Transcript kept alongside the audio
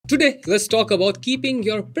Today, let's talk about keeping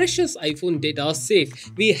your precious iPhone data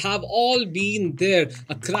safe. We have all been there,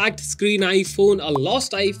 a cracked screen iPhone, a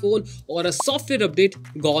lost iPhone, or a software update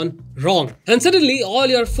gone wrong. And suddenly, all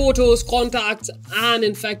your photos, contacts, and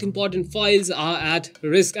in fact, important files are at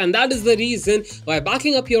risk. And that is the reason why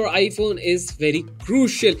backing up your iPhone is very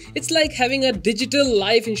crucial. It's like having a digital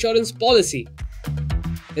life insurance policy.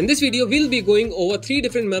 In this video, we'll be going over 3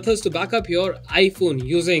 different methods to back up your iPhone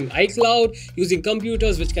using iCloud, using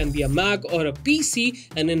computers which can be a Mac or a PC,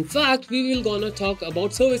 and in fact, we will gonna talk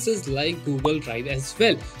about services like Google Drive as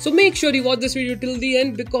well. So make sure you watch this video till the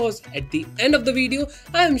end because at the end of the video,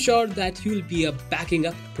 I am sure that you'll be a backing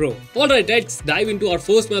up pro. Alright, let's dive into our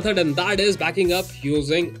first method, and that is backing up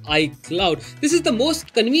using iCloud. This is the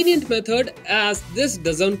most convenient method as this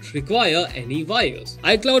doesn't require any wires.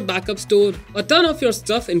 iCloud backup store a ton of your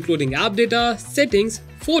stuff including app data, settings,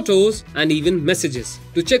 photos, and even messages.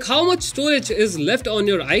 To check how much storage is left on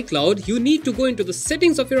your iCloud, you need to go into the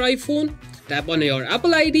settings of your iPhone, tap on your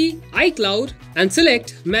Apple ID, iCloud, and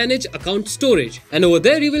select Manage Account Storage. And over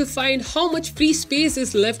there you will find how much free space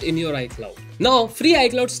is left in your iCloud. Now, free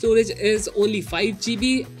iCloud storage is only 5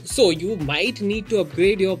 GB, so you might need to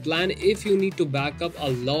upgrade your plan if you need to back up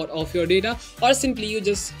a lot of your data, or simply you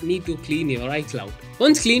just need to clean your iCloud.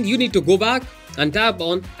 Once cleaned, you need to go back and tap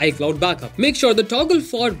on iCloud backup. Make sure the toggle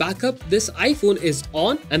for backup this iPhone is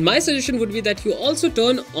on, and my suggestion would be that you also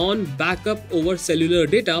turn on backup over cellular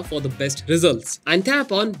data for the best results, and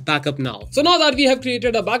tap on backup now. So now that we have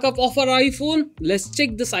created a backup of our iPhone, let's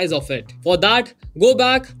check the size of it. For that, go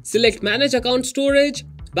back, select Manage Account Storage,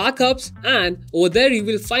 Backups, and over there you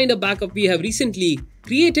will find a backup we have recently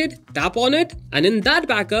created. Tap on it, and in that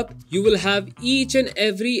backup you will have each and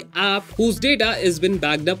every app whose data has been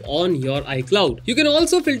backed up on your iCloud. You can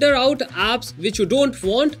also filter out apps which you don't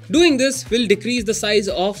want. Doing this will decrease the size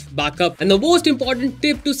of backup. And the most important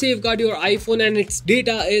tip to safeguard your iPhone and its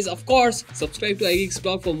data is, of course, subscribe to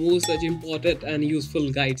iGeeksblog for more such important and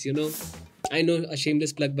useful guides. I know, a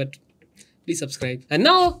shameless plug, but please subscribe. And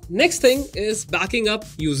now, next thing is backing up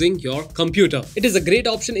using your computer. It is a great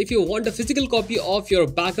option if you want a physical copy of your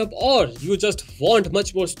backup, or you just want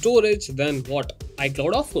much more storage than what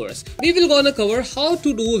iCloud offers. We will gonna cover how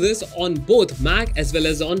to do this on both Mac as well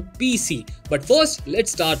as on PC. But first,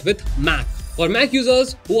 let's start with Mac. For Mac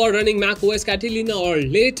users who are running Mac OS Catalina or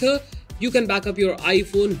later, you can back up your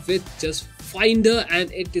iPhone with just Finder,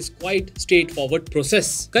 and it is quite straightforward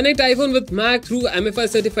process. Connect iPhone with Mac through MFI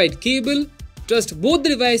certified cable. Trust both the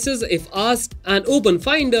devices if asked, and open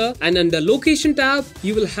Finder, and under Location tab,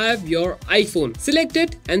 you will have your iPhone. Select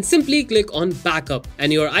it and simply click on Backup,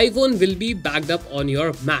 and your iPhone will be backed up on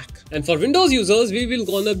your Mac. And for Windows users, we will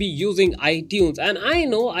gonna be using iTunes, and I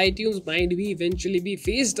know iTunes might be eventually be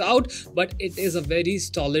phased out, but it is a very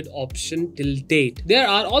solid option till date. There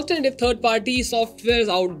are alternative third-party softwares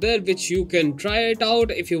out there which you can try it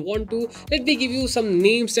out if you want to. Let me give you some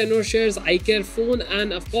names: Tenorshare, iCareFone,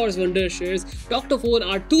 and of course Wondershares. Dr. Phone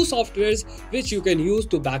are 2 softwares which you can use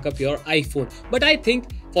to back up your iPhone. But I think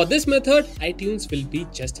for this method, iTunes will be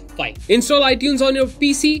just fine. Install iTunes on your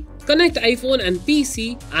PC, connect iPhone and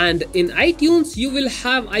PC, and in iTunes, you will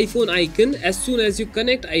have iPhone icon. As soon as you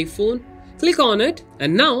connect iPhone, click on it,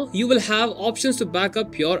 and now you will have options to back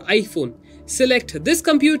up your iPhone. Select this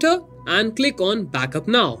computer and click on Backup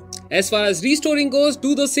Now. As far as restoring goes,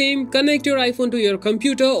 do the same. Connect your iPhone to your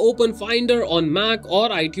computer, open Finder on Mac or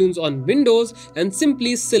iTunes on Windows, and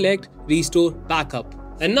simply select Restore Backup.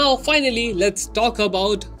 And now finally, let's talk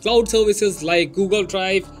about cloud services like Google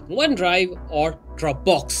Drive, OneDrive, or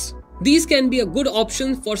Dropbox. These can be a good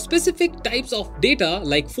option for specific types of data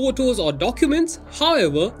like photos or documents.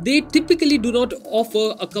 However, they typically do not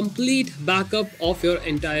offer a complete backup of your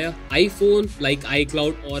entire iPhone like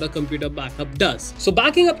iCloud or a computer backup does. So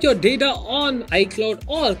backing up your data on iCloud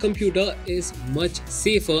or computer is much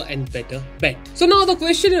safer and better bet. So now the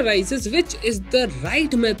question arises, which is the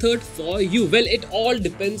right method for you? Well, it all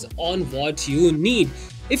depends on what you need.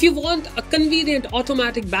 If you want a convenient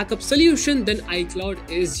automatic backup solution, then iCloud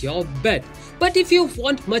is your bet. But if you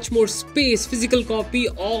want much more space, physical copy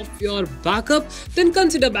of your backup, then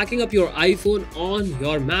consider backing up your iPhone on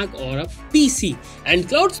your Mac or a PC. And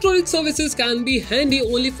cloud storage services can be handy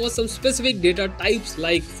only for some specific data types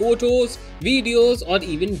like photos, videos, or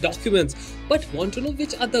even documents. But want to know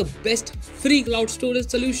which are the best free cloud storage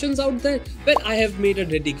solutions out there? Well, I have made a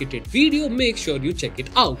dedicated video, make sure you check it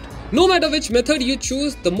out. No matter which method you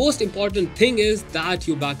choose, the most important thing is that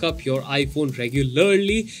you back up your iPhone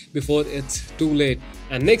regularly before it's too late.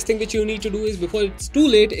 And next thing which you need to do is, before it's too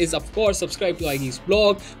late, is of course subscribe to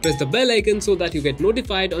iGeeksblog, press the bell icon so that you get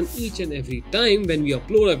notified on each and every time when we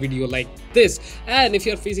upload a video like this. And if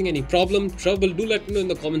you're facing any problem, trouble, do let me know in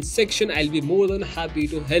the comments section. I'll be more than happy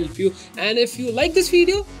to help you. And if you like this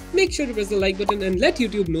video, make sure to press the like button and let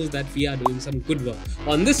YouTube know that we are doing some good work.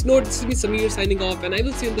 On this note, this is me Samir signing off, and I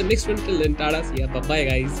will see you in the next one. Till then, tada, see ya, bye bye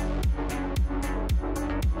guys.